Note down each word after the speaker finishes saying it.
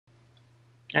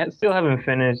I still haven't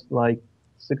finished like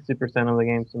 60% of the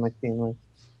games in my Steam list.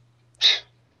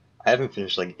 I haven't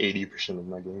finished like 80% of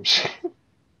my games.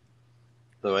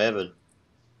 Though I have a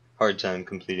hard time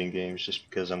completing games just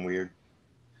because I'm weird.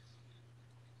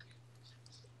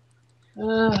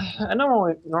 I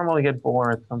normally get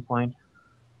bored at some point.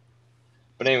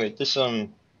 But anyway, this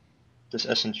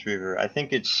Essence River, I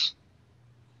think it's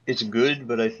good,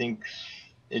 but I think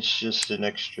it's just an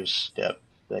extra step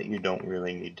that you don't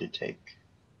really need to take.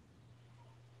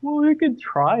 Well, we could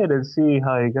try it and see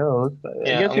how it goes. But I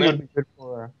Yeah, guess it would be good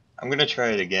for I'm gonna try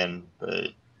it again, but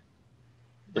it's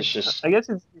like just I guess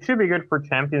it should be good for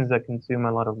champions that consume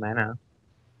a lot of mana,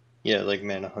 yeah, like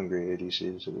mana hungry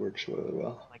ADCs, it works really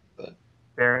well. like But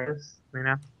Varus,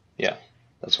 yeah,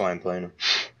 that's why I'm playing them.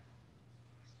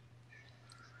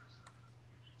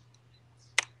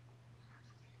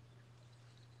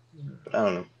 But I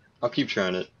don't know. I'll keep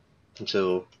trying it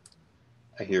until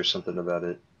I hear something about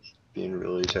it being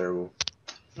really terrible.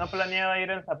 No planeo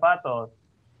ir en zapatos.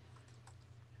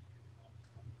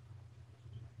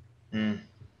 Hmm.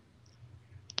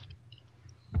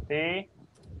 See?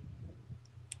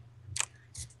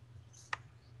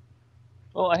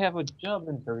 Oh, I have a job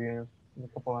interview in a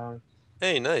couple hours.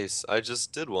 Hey, nice. I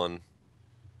just did one.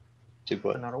 Did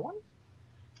what? Another one?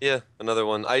 Yeah, another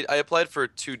one. I applied for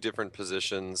 2 different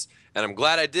positions, and I'm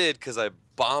glad I did because I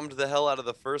bombed the hell out of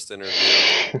the first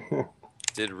interview.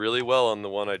 Did really well on the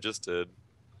one I just did.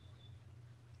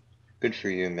 Good for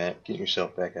you, Matt. Get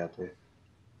yourself back out there.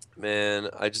 Man,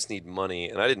 I just need money,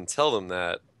 and I didn't tell them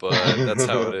that, but that's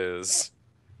how it is.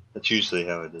 That's usually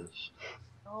how it is.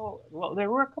 Oh, well,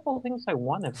 there were a couple of things I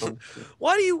wanted from.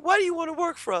 Why do you want to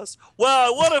work for us?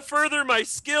 Well, I want to further my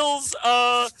skills,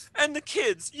 and the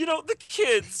kids. You know, the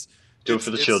kids. Do it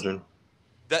for the children.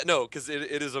 No, because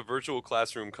it is a virtual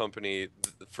classroom company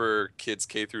for kids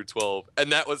K through 12,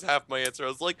 and that was half my answer. I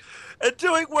was like, and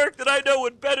doing work that I know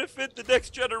would benefit the next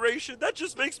generation. That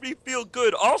just makes me feel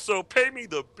good. Also, pay me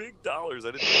the big dollars.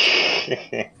 I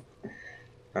didn't.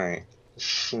 Alright,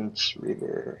 Essence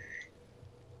River.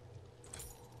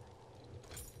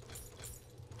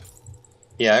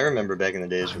 Yeah, I remember back in the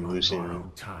days when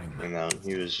Lucian came out,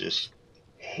 he was just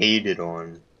hated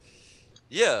on.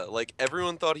 Yeah, like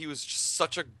everyone thought he was just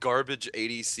such a garbage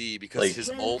ADC because Like, his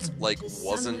ult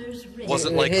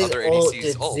wasn't like His other ult ADCs'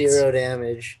 did ults. 0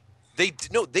 damage. They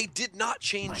did not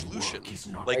change Lucian.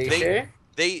 Like Are you sure?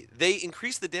 they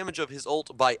increased the damage of his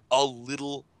ult by a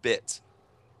little bit.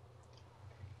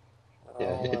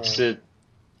 yeah, it's Oh.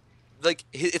 Like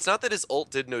it's not that his ult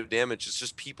did no damage, it's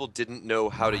just people didn't know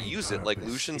how to use it. Like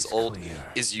Lucian's ult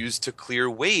is used to clear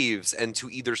waves and to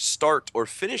either start or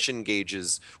finish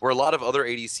engages, where a lot of other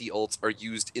ADC ults are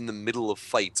used in the middle of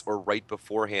fights or right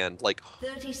beforehand, like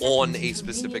on a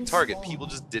specific target. People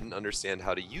just didn't understand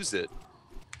how to use it.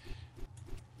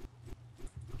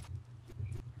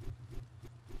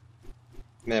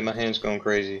 Man, my hand's going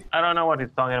crazy. I don't know what he's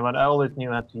talking about. I always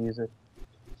knew how to use it.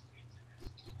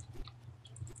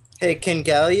 Hey, can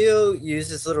Galio use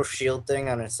this little shield thing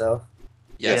on itself?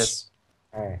 Yes.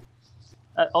 Alright.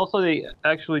 Also, they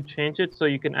actually changed it so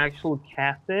you can actually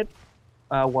cast it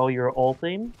while you're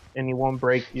ulting, and you won't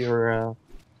break your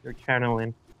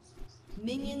channeling.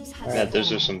 Yeah,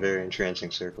 those are some very entrancing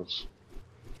circles.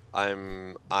 I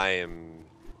am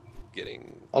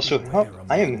getting. Also,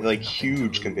 I am like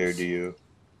huge compared to you.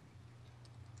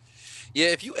 Yeah,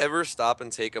 if you ever stop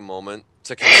and take a moment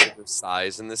to consider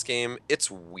size in this game, it's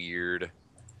weird.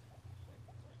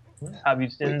 Have you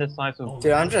seen the size of?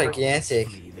 Dude, I'm gigantic.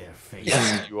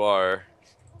 Yes, you are.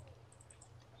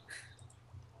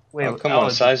 Wait, Oh, come on,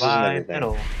 it's size isn't by everything.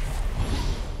 middle.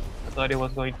 I thought it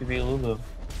was going to be Lulu.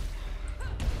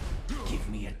 Give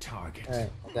me a target.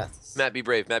 Alright, I got this. Matt, be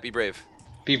brave. Matt, be brave.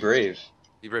 Be brave.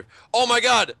 Be brave. Oh my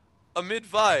god! A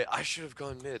mid-vi! I should have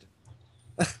gone mid.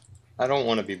 I don't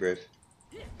want to be brave.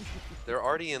 They're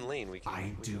already in lane. We I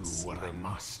can do see what I them.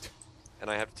 must. And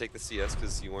I have to take the CS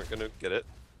because you weren't going to get it.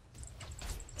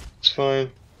 It's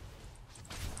fine.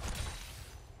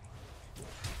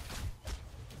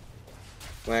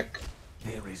 Whack.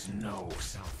 There is no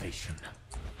salvation.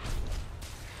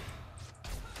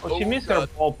 Well, she Oh, missed her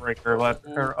God. ball breaker, but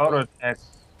her auto attacks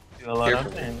do a lot of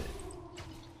Careful. damage.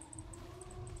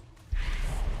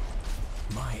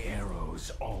 My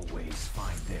arrows always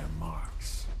find their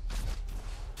marks.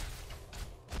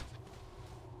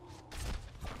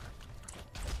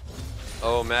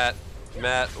 Oh, Matt.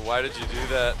 Matt, why did you do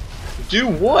that? Do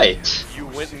what? You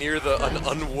went near an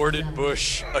unwarded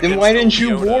bush. Then why didn't against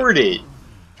you Leona. ward it?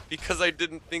 Because I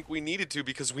didn't think we needed to,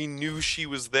 because we knew she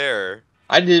was there.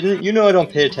 I didn't. You know I don't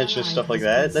pay attention to stuff like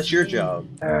that. That's your job.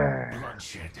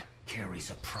 Bloodshed carries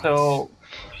a price. So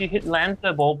She lands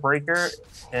the ball breaker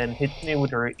and hits me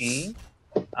with her E.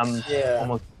 I'm Yeah.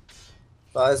 almost.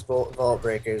 Buzz Vault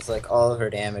Breaker is like all of her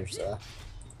damage, though.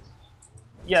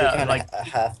 Yeah, you kind of like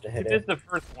have to she hit did it. the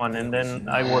first one, and then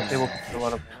I was able to do a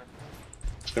lot of damage.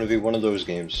 It's gonna be one of those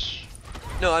games.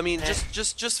 No, I mean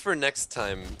just for next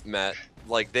time, Matt.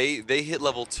 Like they hit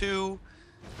level 2.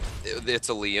 It's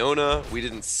a Leona. We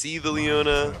didn't see the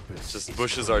Leona. It's just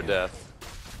bushes our death.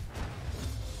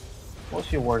 Well,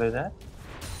 she worded that.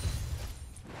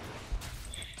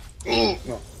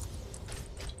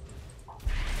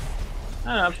 I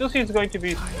don't know, I feel she's going to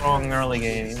be strong early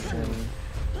game. And...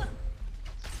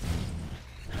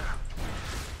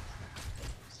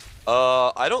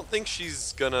 I don't think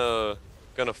she's gonna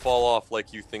fall off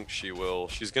like you think she will.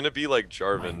 She's gonna be like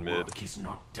Jarvan mid.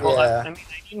 Well, Yeah. I mean,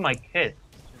 I need my kit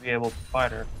to be able to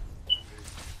fight her.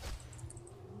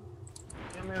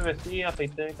 Yeah, maybe I see if I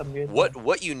think I'm good.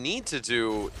 What you need to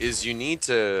do is you need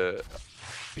to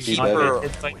keep Not her.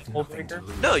 It's like a ball breaker.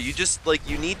 No, you just like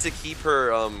you need to keep her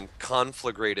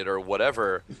conflagrated or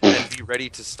whatever, and be ready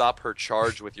to stop her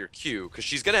charge with your Q, because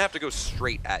she's gonna have to go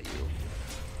straight at you.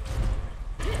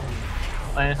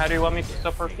 And how do you want me to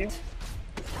stop her Q?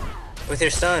 With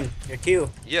your stun, your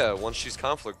Q. Yeah, once she's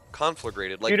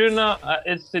conflagrated, like You do not.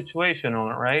 It's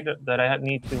situational, right? That I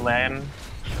need to land.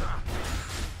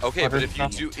 okay, but other if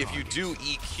you stuff. do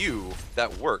EQ,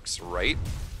 that works, right?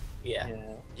 Yeah. Yeah.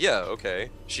 Yeah, okay.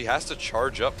 She has to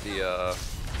charge up the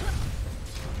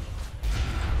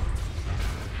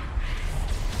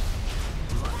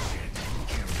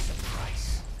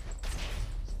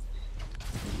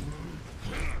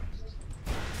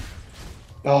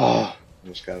Oh,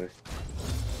 almost got it.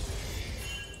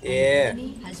 Yeah.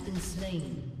 Enemy has been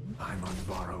slain. I'm on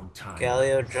borrowed time.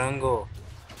 Galio jungle.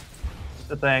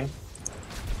 The thing.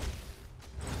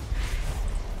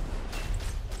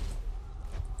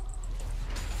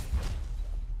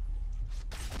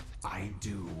 I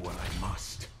do what I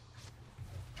must.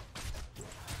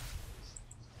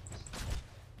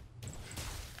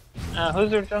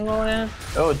 Who's your jungle in?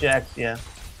 Oh, Jax. Yeah.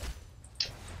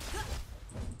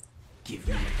 Give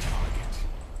me a target.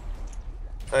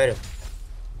 Fight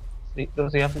him.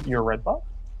 Does he have your red buff?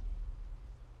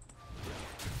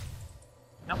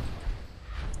 No.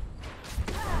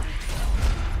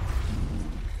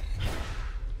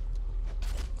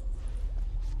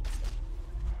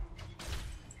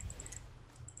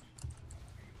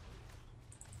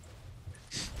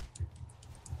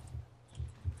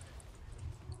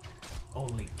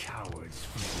 Only cowards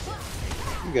feel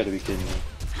their You gotta be kidding me.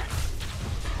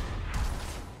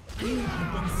 You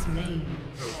have been slain.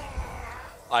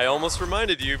 I almost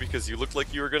reminded you because you looked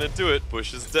like you were gonna do it.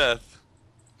 Bush's death.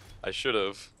 I should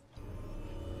have.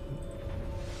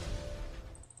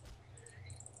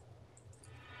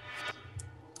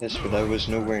 Yes, but I was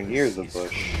nowhere near the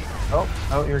bush.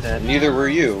 Oh, you're dead. Neither were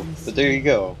you, but there you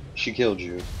go. She killed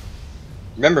you.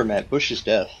 Remember, Matt, Bush is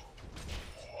death.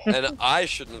 And I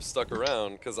shouldn't have stuck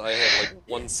around because I had like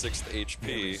 1/6 There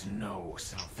HP. is no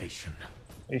salvation.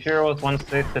 You sure it was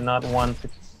 1/6 and not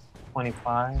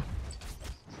 1/625?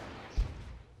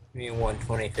 You mean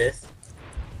 1/25th?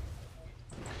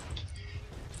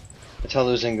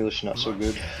 Italo's English not so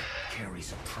good.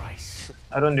 Carries a price.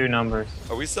 I don't do numbers.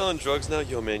 Are we selling drugs now?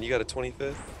 Yo, man, you got a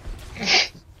 25th?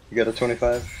 You got a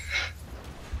 25?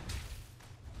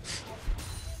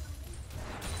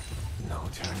 No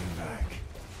turning back.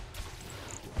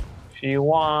 She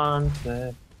wants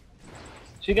it.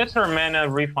 She gets her mana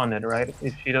refunded, right?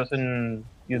 If she doesn't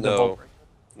use the No. bolt.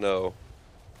 No.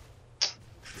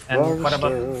 And what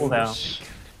about the cooldown?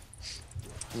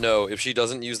 No, if she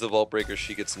doesn't use the Vault Breaker,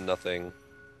 she gets nothing.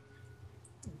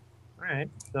 Alright,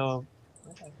 so.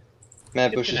 Okay.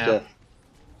 Matt, Good Bush to is know. death.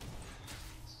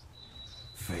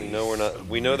 We know we're not.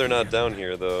 We know they're not down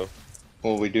here though.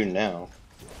 Well, we do now.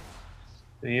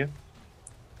 Do you?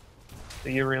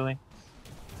 Do you really?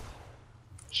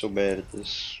 So bad at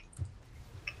this.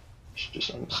 Should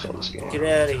just uninstall this game. Get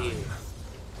out of here.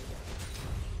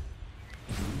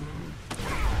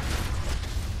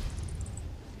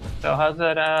 So how's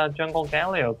that jungle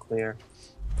Galio clear?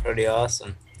 Pretty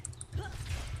awesome.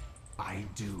 I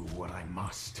do what I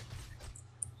must.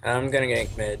 I'm gonna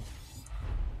gank mid.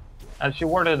 She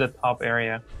warded the top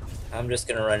area. I'm just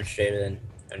gonna run straight in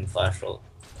and flash ult.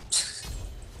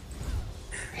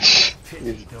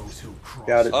 Pity those who cross.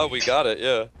 Got it. Oh, we got it.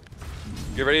 Yeah.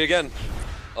 Get ready again.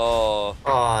 Oh.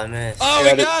 Oh, I missed. Oh,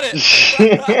 we got it.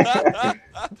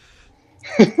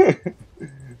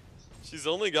 She's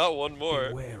only got one more.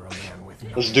 Beware a man with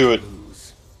Let's nothing do to it.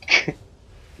 lose.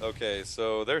 Okay,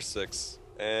 so there's 6,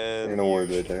 and Ain't no word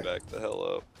you right should there. back the hell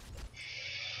up.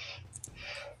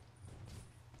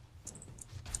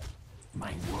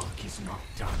 My work is not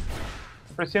done.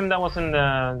 I presume that wasn't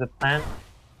the plan.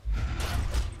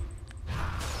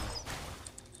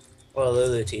 Well,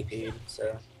 Lulu TP'd,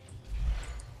 so.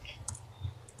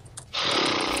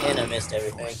 And I missed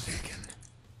everything. Forsaken.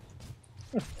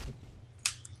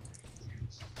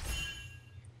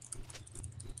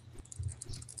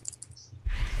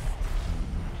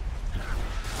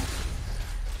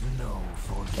 No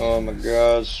forgiveness. Oh my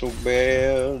god, so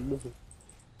bad.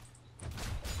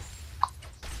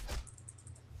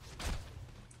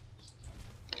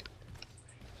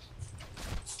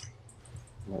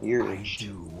 My ear I itched.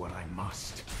 do what I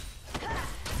must.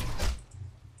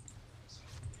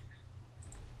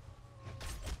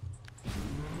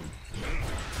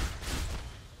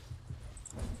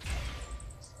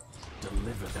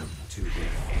 Deliver them to their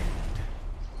end.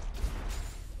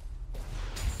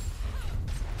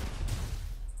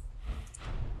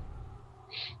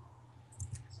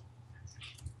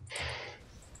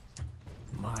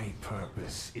 My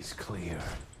purpose is clear.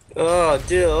 Oh,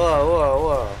 dude,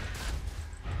 whoa.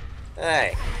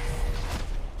 Hey.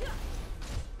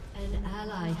 An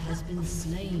ally has been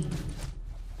slain.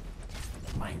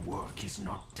 My work is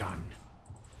not done.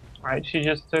 Alright, she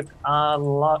just took a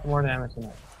lot more damage than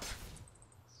that.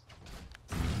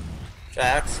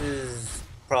 Jax is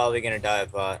probably gonna die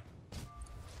of bot.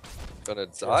 Gonna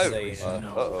so die. you know. No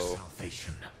Uh-oh.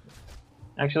 salvation.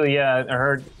 Actually, yeah, I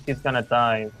heard he's gonna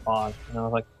die, boss. And I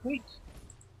was like, sweet.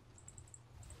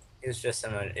 He was just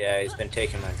in my, yeah, he's been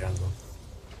taking my jungle.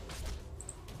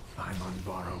 I'm on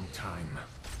borrowed time.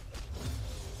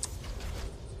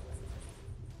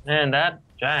 Man, that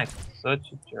Jack is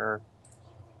such a jerk.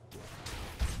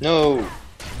 No!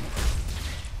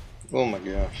 Oh my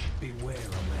gosh. Beware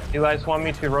of them. You guys want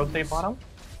me to rotate bottom?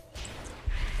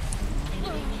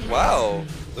 Wow,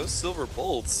 those silver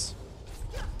bolts.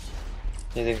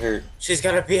 Yeah, they hurt. She's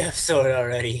got a BF sword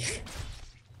already.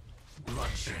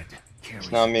 Bloodshed carries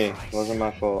It's not me. a It price. wasn't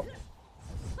my fault.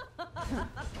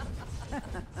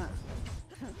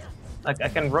 Like, I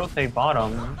can rotate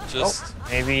bottom. Just Oh,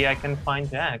 maybe I can find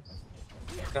Jax.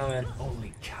 Coming.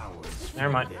 Only cowards Never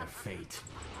mind. meet their fate.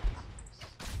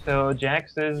 So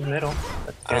Jax is middle.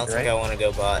 That's I don't good, think right? I want to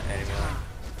go bot anymore.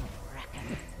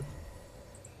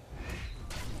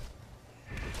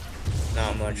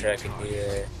 Not much I can do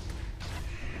there.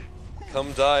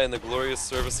 come die in the glorious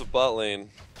service of bot lane.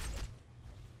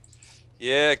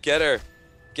 Yeah, get her.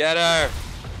 Get her.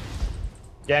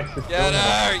 Jax is Get still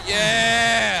her.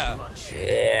 Yeah. Bloodshed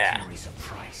Yeah. carries a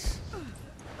price.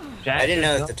 Jax I didn't is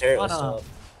know that the turret was bottom. up.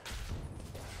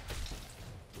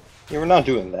 Yeah, we're not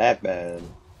doing that bad.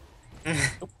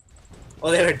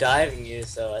 Well, they were diving you,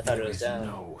 so I thought There it was is down.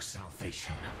 no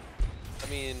salvation. I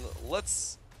mean,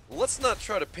 let's not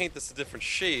try to paint this a different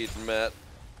shade, Matt.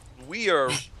 We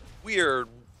are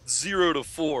 0 to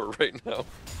 4 right now.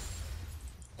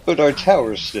 But our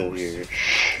tower's still here.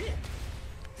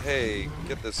 Hey,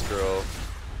 get this girl.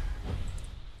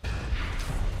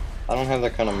 I don't have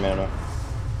that kind of mana.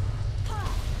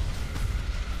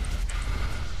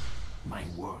 My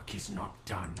work is not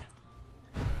done.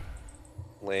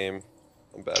 Lame.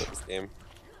 I'm bad at this game.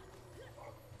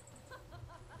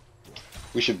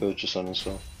 We should both just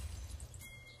uninstall.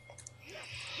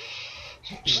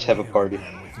 Just have a party.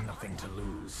 Man with nothing to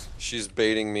lose. She's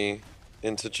baiting me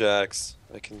into Jax.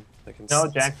 I can. No,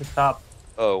 Jax is top.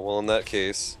 Oh well, in that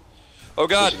case. Oh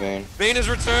God, Just Vayne. Vayne has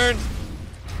returned.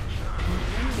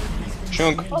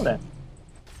 Chunk. Oh, then.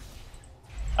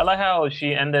 I like how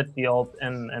she ended the ult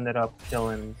and ended up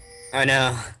killing. I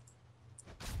know.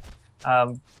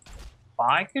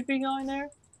 Fi could be going there?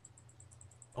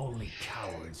 Only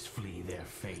cowards flee their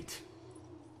fate.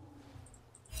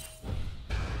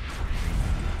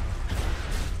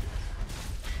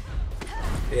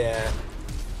 Yeah.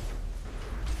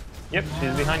 Yep,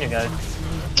 she's behind you guys.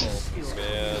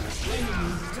 Man,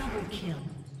 Double kill.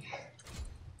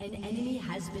 An enemy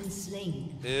has been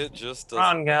slain. it just does.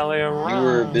 Run, Galio, You run.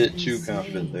 were a bit too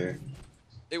confident there.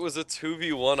 It was a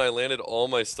 2v1. I landed all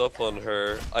my stuff on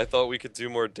her. I thought we could do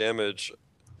more damage.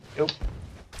 Nope.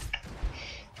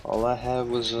 All I had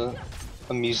was a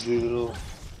measly little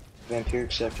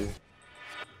vampiric scepter.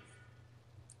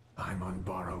 I'm on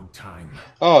borrowed time.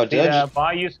 Oh, did Did I just...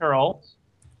 Vi use her ult?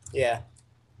 Yeah.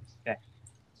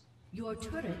 Your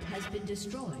turret has been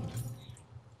destroyed.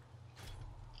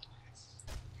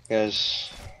 Guys,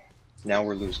 now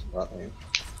we're losing bot lane.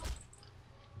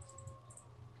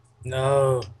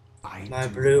 No. I My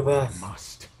do blue what I buff.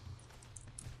 must.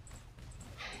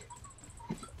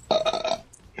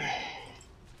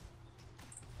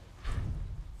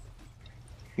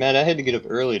 Man, I had to get up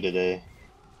early today.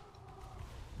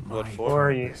 What My for? Or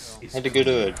are you? purpose is I had to go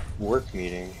to a work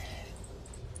meeting.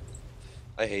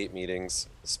 I hate meetings,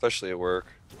 especially at work.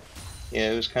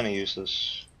 Yeah, it was kind of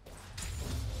useless.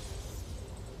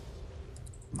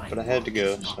 My But I had to work go,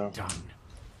 is not so. done.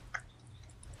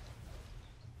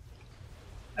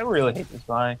 I really hate this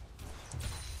guy.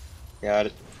 Got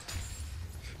it.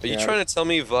 Are you Yeah. trying to tell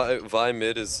me Vi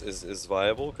mid is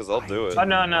viable? Because I'll do it. Oh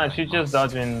no, she's just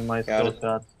dodging my Got skill it.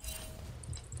 shots.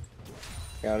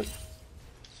 Got it.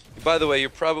 By the way, you're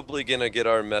probably gonna get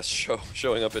our mess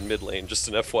showing up in mid lane. Just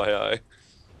an FYI.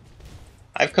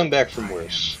 I've come back from I am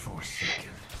worse. forsaken.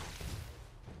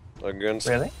 Against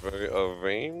Really? a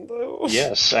Vayne though.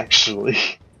 Yes, actually.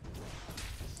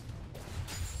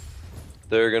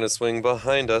 They're gonna swing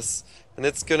behind us, and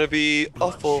it's gonna be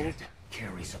awful. Bloodshed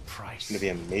carries a price. It's gonna be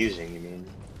amazing, you mean?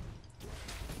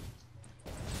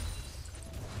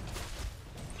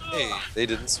 Hey, they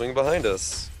didn't swing behind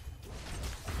us.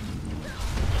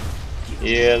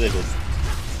 Yeah, they did.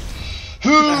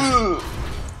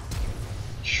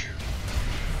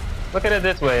 Look at it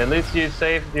this way. At least you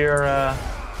saved your. Oh,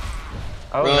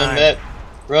 Run, nice. Matt.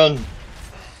 Run.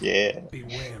 Yeah.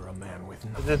 Beware a man with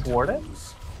Is this nothing to warded?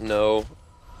 lose. No.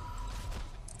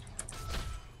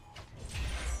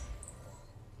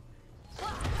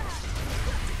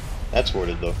 That's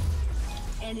worded though.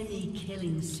 Enemy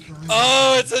killing spree.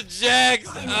 Oh, it's a Jax!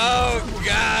 Oh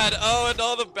god! Oh, and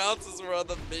all the bounces were on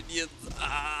the minions.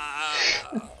 Ah.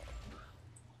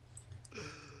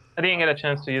 I didn't get a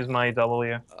chance to use my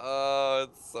W. Oh,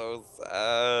 it's so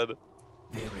sad.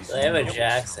 There is So they have a no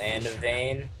Jax soul. and a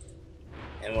Vayne,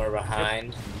 and we're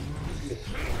behind.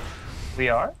 We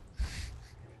are?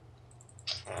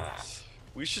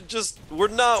 We should just. We're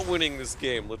not winning this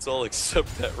game. Let's all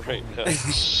accept that right now.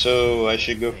 So I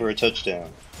should go for a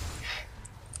touchdown.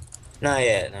 Not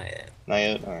yet, not yet. Not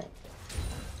yet? Alright.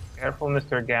 Careful,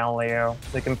 Mr. Galio.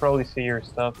 They can probably see your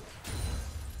stuff.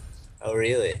 Oh,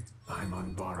 really? I'm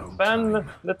on borrowed Defend time.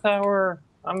 the tower.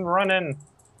 I'm running.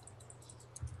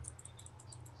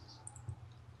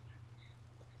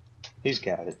 He's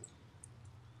got it.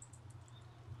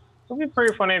 It would be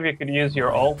pretty funny if you could use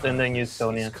your ult and then use It's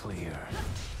Sonya. clear.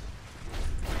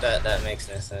 That makes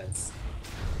no sense.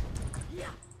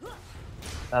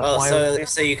 That's Oh, why.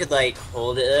 so you could like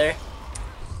hold it there,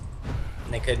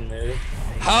 and they couldn't move.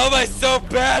 How am I so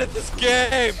bad at this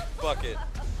game? Fuck it.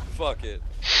 Fuck it.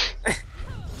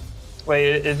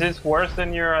 Wait, is this worse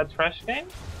than your trash game?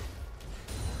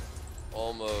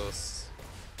 Almost.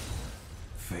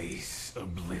 Face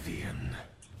oblivion.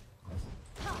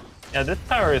 Yeah, this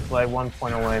tower is like 1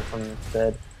 point away from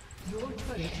dead. Your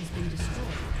turret has been destroyed.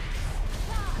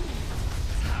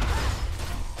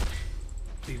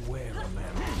 Beware a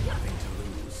man with nothing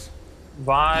to lose.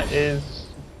 Va is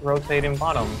rotating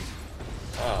bottom.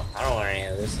 Oh, I don't want any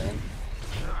of this then.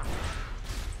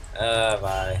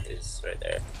 Vi is right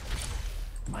there.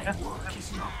 My work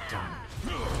is not done.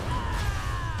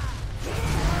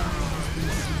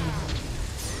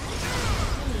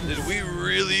 Did we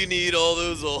really need all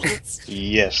those ults?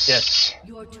 Yes. Yes.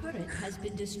 Your turret has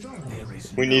been destroyed. There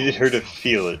is We no needed her to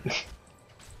feel it.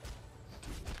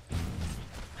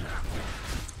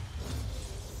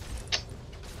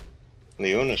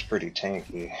 Leona's pretty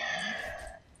tanky.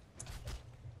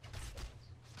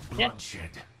 bloodshed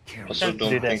carries Also, Let's do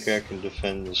don't this. think I can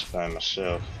defend this by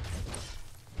myself.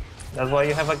 That's why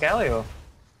you have a Galio.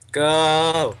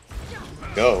 Go!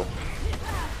 Go.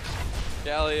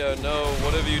 Galio, no.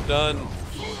 What have you done?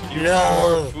 You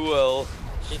No! poor fool.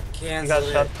 She You got canceled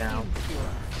it. shut down.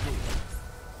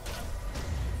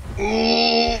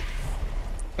 Ooh.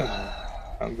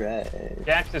 Alright.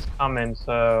 Jax is coming,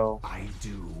 so I do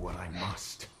what I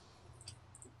must.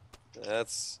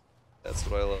 That's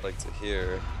what I like to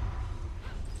hear.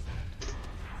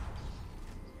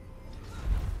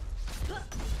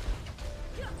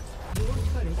 Your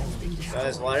turret has been destroyed.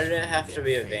 Guys, why did it have to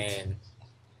be a Vayne?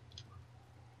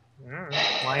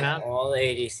 Why not? All the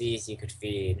ADCs you could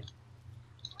feed.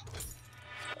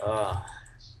 Ugh.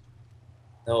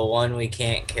 The one we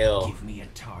can't kill. Give me a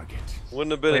target.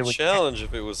 Wouldn't have been Wait, a we challenge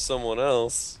if it was someone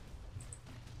else.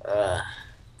 Ugh.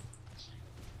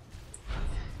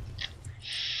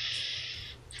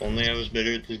 If only I was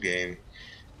better at this game.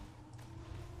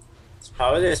 It's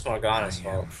probably this Morgana's I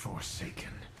fault. am forsaken.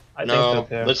 I No, think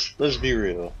so too. let's be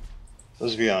real.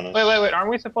 Let's be honest. Wait, aren't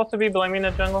we supposed to be blaming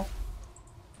the jungle?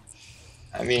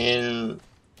 I mean,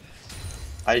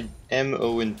 I am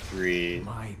 0-3.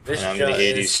 My This, And I'm the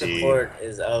this ADC. support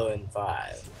is 0 and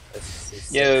 5. This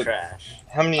is Yeah. trash.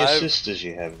 How many I've- assists does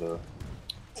you have though?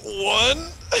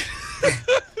 One.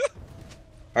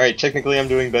 Alright, technically I'm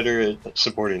doing better at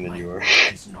supporting than my you are.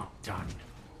 work is not done.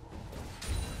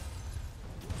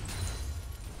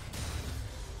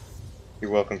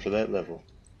 You're welcome for that level.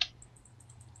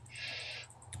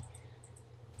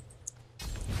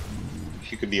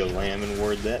 If you could be a lamb and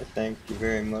word that, thank you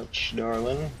very much,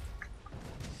 darling.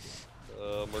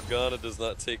 Morgana does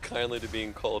not take kindly to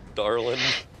being called darling.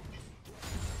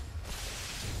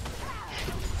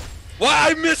 Why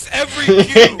I miss every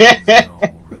cue?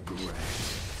 No regret.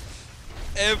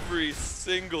 Every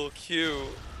single cue.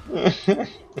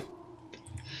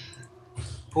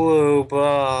 Blue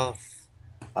buff.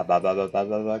 Ba ba ba ba ba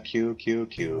ba ba Q Q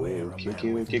Beware Q a Q man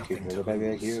Q with Q Q nothing to Q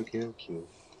Q lose. Q Q.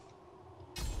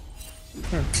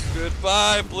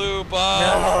 Goodbye, blue buff.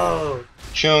 No!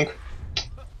 Chunk.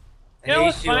 I You know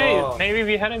what's hate you funny? all. Maybe if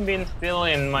you hadn't been still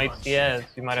in my CS,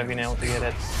 you might have been able to get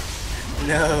it.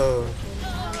 No.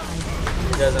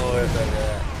 It doesn't work like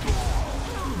that.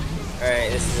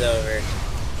 Alright, this is over.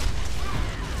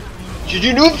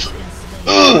 GG noobs.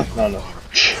 Ugh. No, no.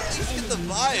 Just get the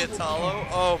buy, Italo.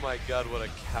 Oh my god, what a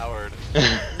coward.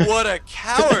 What a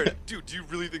coward! Dude, do you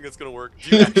really think that's gonna work?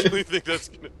 Do you actually think that's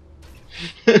gonna...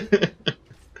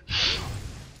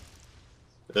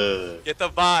 Get the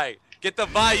buy! Get the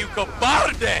buy, you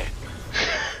cobarde!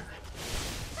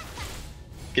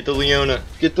 Get the Leona.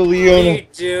 Get the What are Leona. you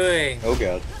doing? Oh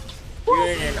god. You're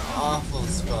in an awful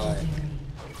spot.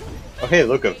 Oh hey,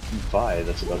 look a Vi.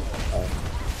 That's about.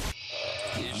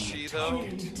 Is she though?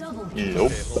 Double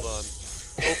Nope. Okay, hold on.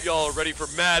 Hope y'all are ready for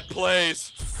mad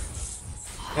plays.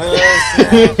 Oh,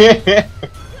 snap.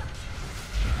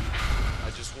 I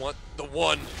just want the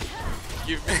one.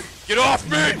 Give me... Get off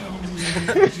me!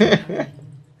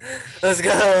 Let's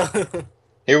go.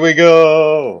 Here we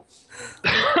go.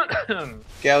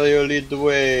 Galio, lead the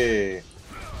way.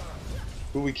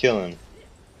 Who we killing?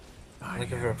 I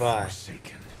Looking am for a buy.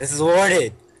 forsaken. This is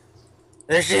warded.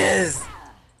 There she is.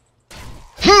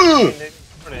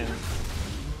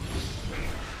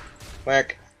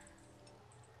 Whack.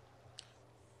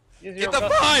 Get the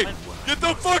buy! Get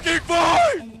the fucking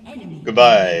buy! an enemy.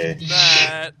 Goodbye.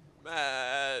 Matt.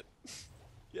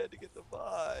 You had to get the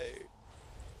buy.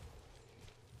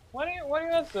 What are you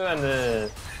guys doing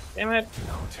this? Damn it.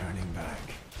 No turning back.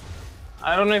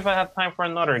 I don't know if I have time for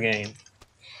another game.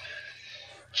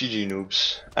 GG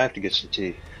noobs. I have to get some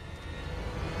tea.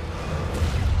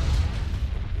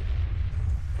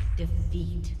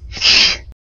 Defeat.